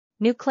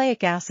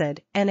Nucleic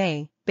acid,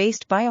 Na,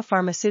 based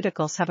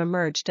biopharmaceuticals have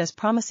emerged as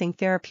promising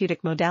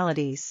therapeutic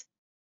modalities.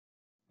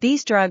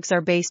 These drugs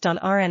are based on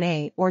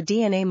RNA or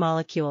DNA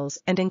molecules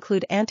and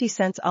include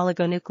antisense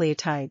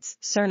oligonucleotides,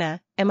 siRNA,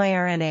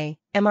 miRNA,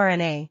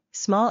 mRNA,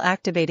 small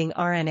activating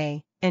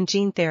RNA, and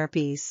gene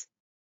therapies.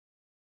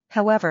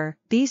 However,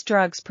 these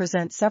drugs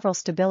present several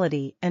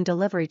stability and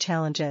delivery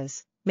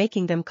challenges,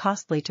 making them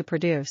costly to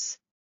produce.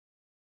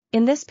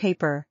 In this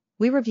paper,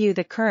 we review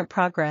the current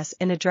progress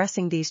in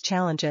addressing these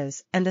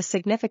challenges and the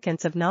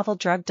significance of novel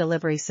drug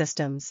delivery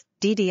systems,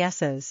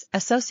 DDSs,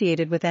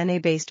 associated with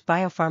Na-based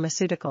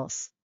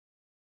biopharmaceuticals.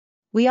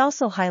 We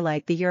also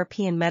highlight the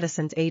European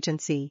Medicines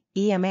Agency,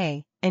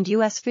 EMA, and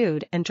U.S.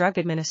 Food and Drug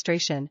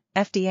Administration,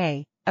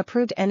 FDA,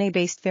 approved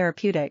Na-based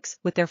therapeutics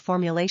with their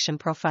formulation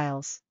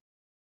profiles.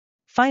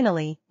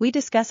 Finally, we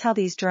discuss how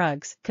these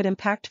drugs could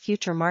impact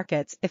future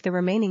markets if the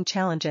remaining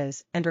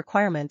challenges and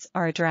requirements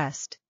are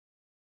addressed.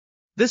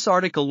 This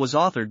article was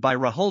authored by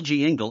Rahul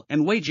Ingle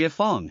and Wei-Jie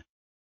Fang.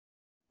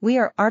 We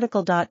are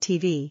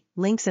RTCLTV,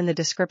 links in the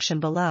description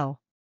below.